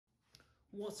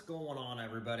What's going on,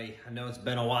 everybody? I know it's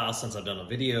been a while since I've done a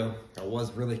video. I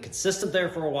was really consistent there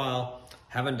for a while.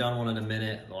 Haven't done one in a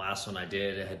minute. The last one I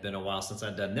did, it had been a while since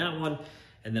I'd done that one.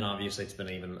 And then obviously it's been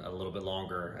even a little bit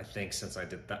longer, I think, since I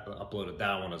did that, uploaded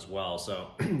that one as well.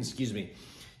 So, excuse me.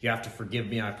 You have to forgive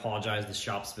me. I apologize. The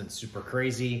shop's been super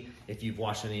crazy. If you've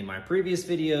watched any of my previous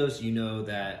videos, you know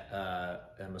that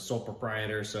I'm a sole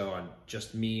proprietor. So I'm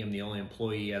just me. I'm the only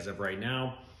employee as of right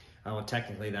now. Well,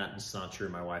 technically that's not true.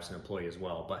 My wife's an employee as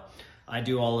well, but I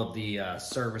do all of the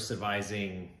service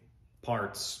advising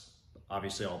parts,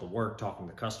 obviously all the work, talking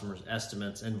to customers,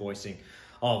 estimates, invoicing,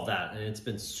 all of that. And it's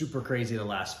been super crazy the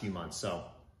last few months. So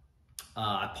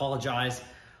I apologize.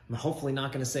 I'm hopefully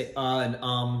not going to say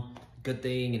and good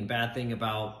thing and bad thing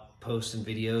about posts and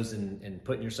videos and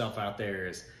putting yourself out there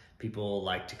is people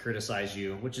like to criticize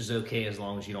you, which is okay as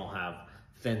long as you don't have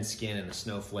thin skin and a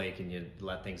snowflake and you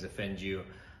let things offend you.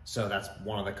 So that's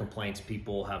one of the complaints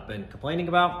people have been complaining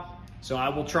about. So I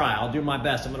will try, I'll do my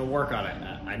best. I'm gonna work on it.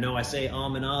 I know I say and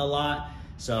a lot,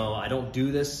 so I don't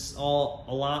do this a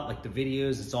lot, like the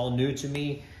videos, it's all new to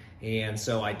me. And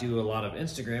so I do a lot of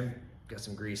Instagram, got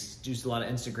some grease, do a lot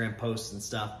of Instagram posts and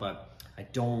stuff, but I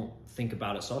don't think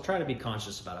about it. So I'll try to be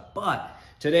conscious about it. But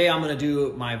today I'm gonna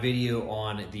do my video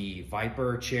on the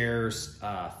Vyper chairs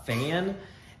fan.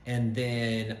 And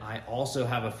then I also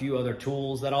have a few other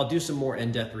tools that I'll do some more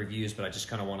in-depth reviews, but I just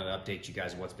kind of wanted to update you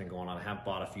guys on what's been going on. I have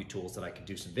bought a few tools that I could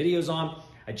do some videos on.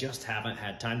 I just haven't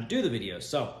had time to do the videos.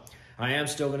 So I am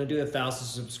still gonna do a 1,000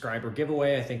 subscriber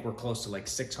giveaway. I think we're close to like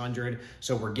 600,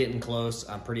 so we're getting close.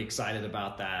 I'm pretty excited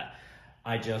about that.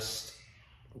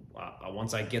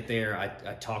 Once I get there,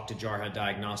 I talked to Jarhead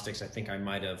Diagnostics. I think I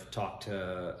might have talked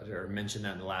to or mentioned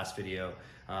that in the last video.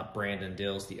 Brandon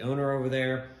Dill's the owner over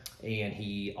there, and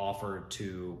he offered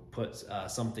to put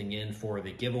something in for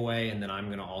the giveaway, and then I'm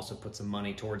gonna also put some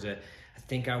money towards it. I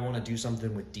think I wanna do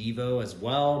something with Devo as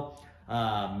well.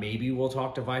 Maybe we'll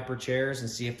talk to Vyper chairs and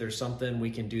see if there's something we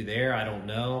can do there. I don't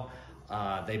know.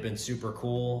 They've been super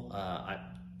cool.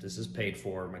 This is paid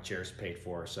for, my chair's paid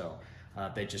for, so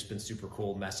they've just been super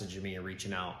cool messaging me and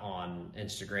reaching out on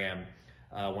Instagram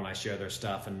when I share their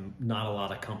stuff, and not a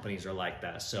lot of companies are like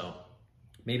that. So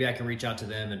maybe I can reach out to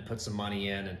them and put some money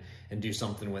in and do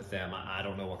something with them. I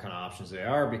don't know what kind of options they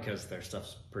are because their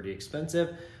stuff's pretty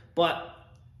expensive, but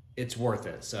it's worth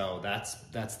it. So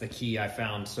that's the key I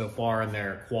found so far, and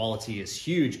their quality is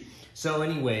huge. So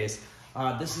anyways,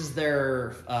 this is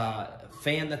their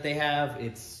fan that they have.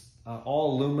 It's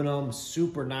all aluminum,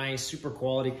 super nice, super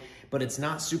quality, but it's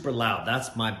not super loud.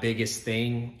 That's my biggest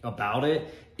thing about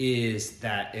it, is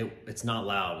that it's not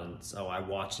loud. And so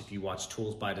if you watch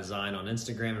Tools by Design on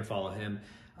Instagram and follow him,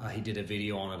 he did a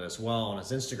video on it as well on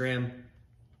his Instagram.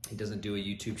 He doesn't do a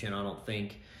YouTube channel, I don't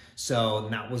think. So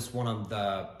that was one of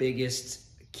the biggest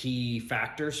key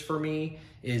factors for me,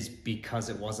 is because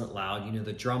it wasn't loud. You know,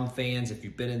 the drum fans, if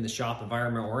you've been in the shop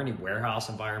environment or any warehouse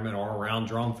environment or around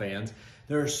drum fans,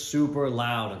 they're super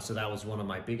loud. And so that was one of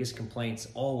my biggest complaints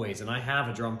always. And I have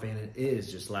a drum fan, it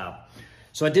is just loud.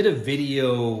 So I did a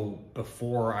video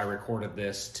before I recorded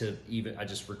this I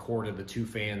just recorded the two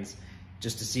fans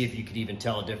just to see if you could even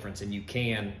tell a difference, and you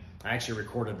can. I actually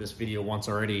recorded this video once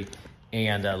already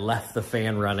and left the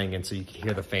fan running, and so you can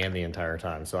hear the fan the entire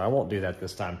time. So I won't do that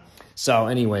this time. So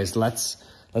anyways, let's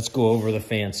go over the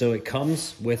fan. So it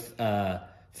comes with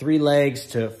 3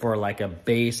 legs for like a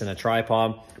base and a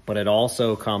tripod, but it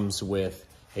also comes with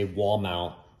a wall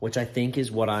mount, which I think is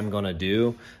what I'm gonna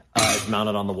do. Is mount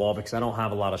it on the wall because I don't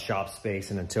have a lot of shop space,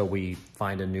 and until we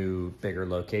find a new bigger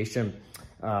location,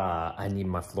 I need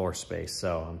my floor space.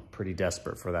 So I'm pretty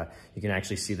desperate for that. You can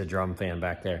actually see the drum fan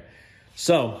back there.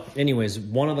 So anyways,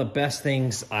 one of the best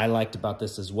things I liked about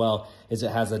this as well is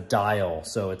it has a dial.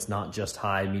 So it's not just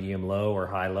high, medium, low, or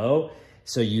high, low.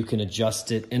 So you can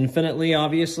adjust it infinitely,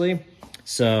 obviously.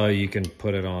 So you can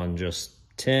put it on just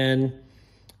 10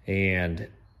 and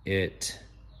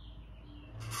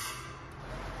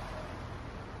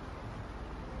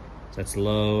that's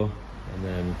low, and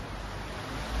then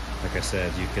like I said,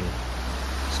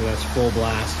 so that's full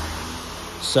blast.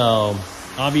 So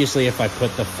obviously if I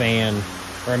put the fan,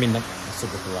 or I mean, I said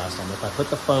this the last time, if I put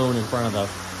the phone in front of the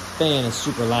fan, it's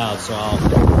super loud, so it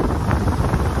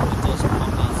does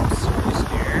pump out some serious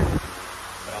air,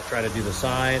 but I'll try to do the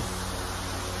side,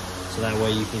 so that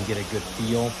way you can get a good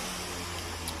feel.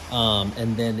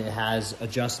 And then it has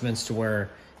adjustments to where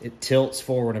it tilts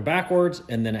forward and backwards,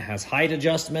 and then it has height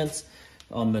adjustments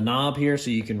on the knob here,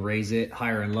 so you can raise it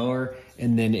higher and lower,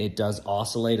 and then it does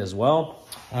oscillate as well.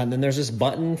 And then there's this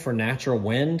button for natural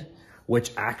wind,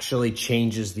 which actually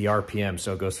changes the RPM.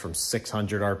 So it goes from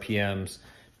 600 RPMs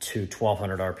to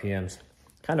 1200 RPMs.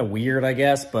 kind of weird, I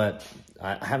guess, but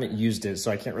I haven't used it,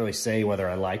 so I can't really say whether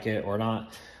I like it or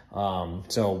not.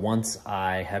 So once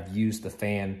I have used the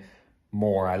fan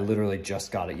more, I literally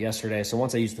just got it yesterday. So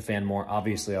once I use the fan more,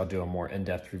 obviously I'll do a more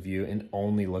in-depth review and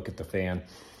only look at the fan.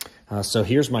 So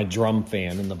here's my drum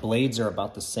fan, and the blades are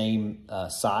about the same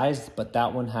size, but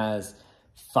that one has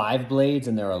 5 blades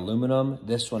and they're aluminum.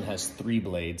 This one has 3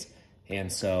 blades. And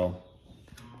so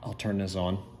I'll turn this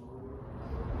on.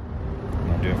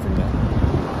 I'll do it from the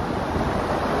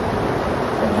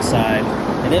side.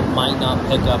 And it might not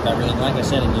pick up everything. Like I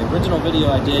said, in the original video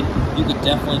I did, you could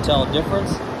definitely tell a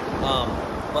difference.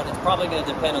 But it's probably going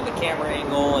to depend on the camera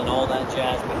angle and all that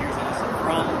jazz. But here's it in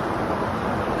front.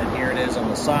 And here it is on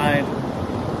the side.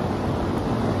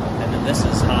 And then this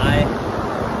is high.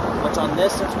 Which on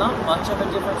this, there's not much of a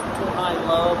difference between high and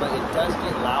low, but it does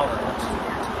get louder, which is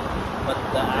weird to me. But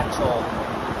the actual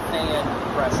fan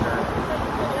pressure that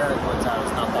the air it puts out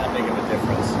is not that big of a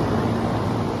difference.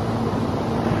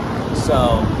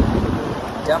 So,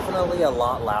 definitely a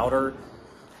lot louder,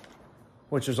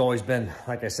 which has always been,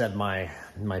 like I said, my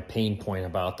pain point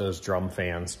about those drum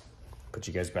fans. Put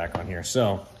you guys back on here.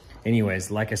 So, anyways,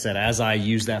 like I said, as I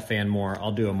use that fan more,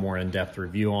 I'll do a more in-depth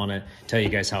review on it, tell you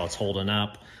guys how it's holding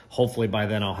up. Hopefully by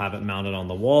then I'll have it mounted on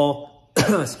the wall.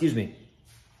 Excuse me.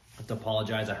 I have to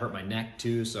apologize. I hurt my neck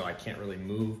too, so I can't really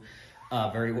move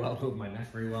very well, move my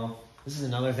neck very well. This is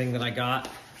another thing that I got,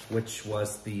 which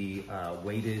was the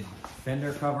weighted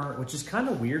fender cover, which is kind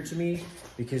of weird to me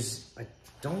because I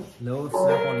don't know if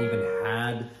Snap-on even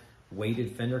had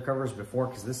weighted fender covers before,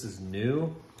 because this is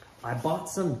new. I bought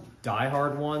some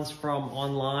die-hard ones from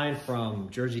online from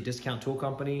Jersey Discount Tool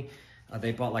Company.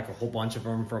 They bought like a whole bunch of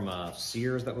them from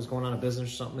Sears that was going on a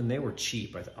business or something, and they were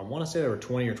cheap. I want to say they were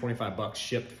 20 or 25 bucks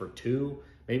shipped for 2.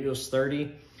 Maybe it was 30,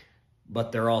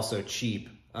 but they're also cheap.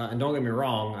 And don't get me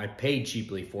wrong, I paid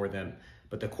cheaply for them,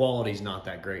 but the quality's not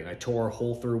that great. And I tore a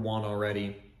hole through one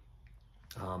already.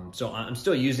 So I'm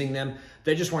still using them.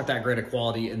 They just weren't that great of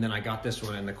quality. And then I got this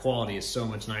one and the quality is so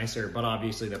much nicer, but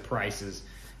obviously the price is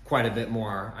quite a bit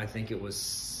more. I think it was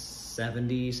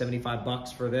 70, 75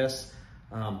 bucks for this.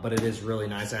 But it is really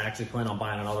nice. I actually plan on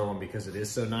buying another one because it is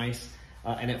so nice.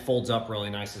 And it folds up really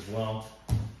nice as well.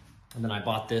 And then I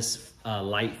bought this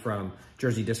light from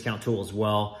Jersey Discount Tool as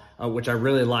well, which I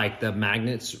really like. The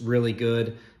magnet's really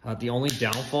good. The only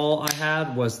downfall I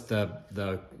had was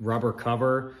the rubber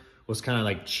cover was kind of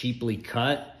like cheaply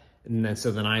cut. And then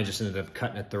so then I just ended up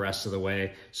cutting it the rest of the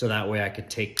way. So that way I could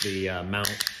take the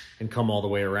mount and come all the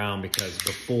way around, because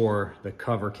before the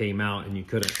cover came out and you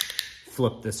couldn't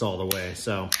flip this all the way.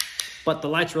 So, but the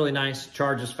light's really nice,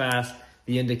 charges fast,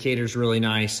 the indicator's really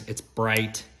nice, it's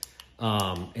bright,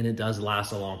 and it does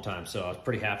last a long time. So I was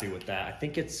pretty happy with that. I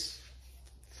think it's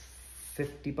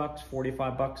 50 bucks,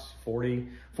 45 bucks, 40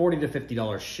 to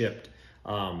 $50 shipped.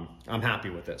 I'm happy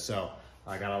with it. So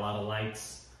I got a lot of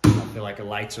lights. I feel like the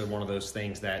lights are one of those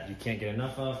things that you can't get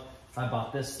enough of. I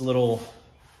bought this little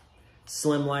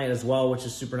slim light as well, which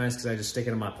is super nice because I just stick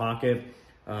it in my pocket.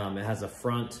 It has a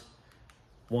front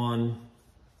one,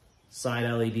 side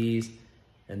LEDs,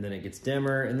 and then it gets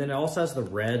dimmer. And then it also has the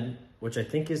red, which I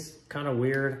think is kind of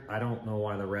weird. I don't know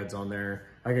why the red's on there.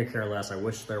 I could care less. I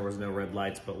wish there was no red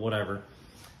lights, but whatever.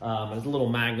 There's a little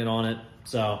magnet on it.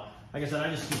 So like I said, I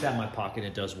just keep that in my pocket.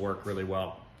 It does work really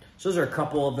well. So those are a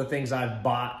couple of the things I've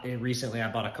bought recently. I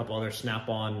bought a couple other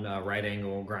Snap-on right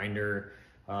angle grinder.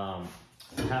 I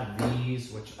have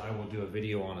these, which I will do a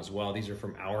video on as well. These are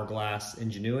from Hourglass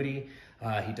Ingenuity.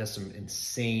 He does some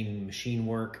insane machine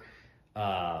work.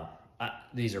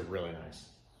 These are really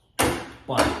nice,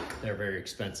 but they're very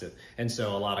expensive. And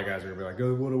so a lot of guys are gonna be like,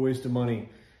 oh, what a waste of money.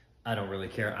 I don't really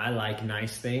care. I like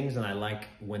nice things, and I like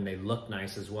when they look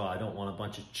nice as well. I don't want a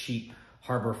bunch of cheap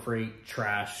Harbor Freight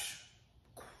trash,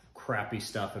 crappy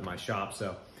stuff in my shop.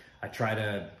 So I try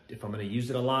to, if I'm gonna use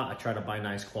it a lot, I try to buy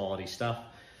nice quality stuff.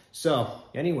 So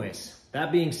anyways,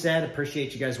 that being said,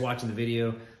 appreciate you guys watching the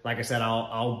video. Like I said,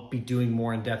 I'll be doing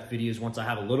more in-depth videos once I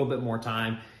have a little bit more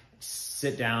time,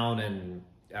 sit down and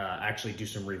actually do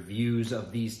some reviews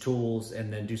of these tools,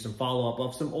 and then do some follow-up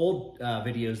of some old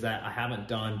videos that I haven't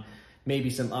done, maybe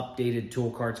some updated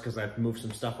tool carts because I've moved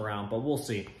some stuff around, but we'll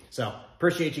see. So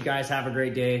appreciate you guys. Have a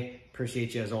great day.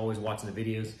 Appreciate you as always watching the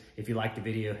videos. If you like the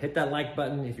video, hit that like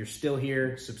button. If you're still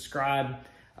here, subscribe,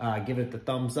 give it the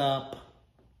thumbs up,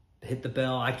 hit the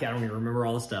bell. I don't even remember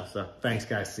all the stuff. So thanks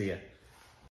guys, see ya.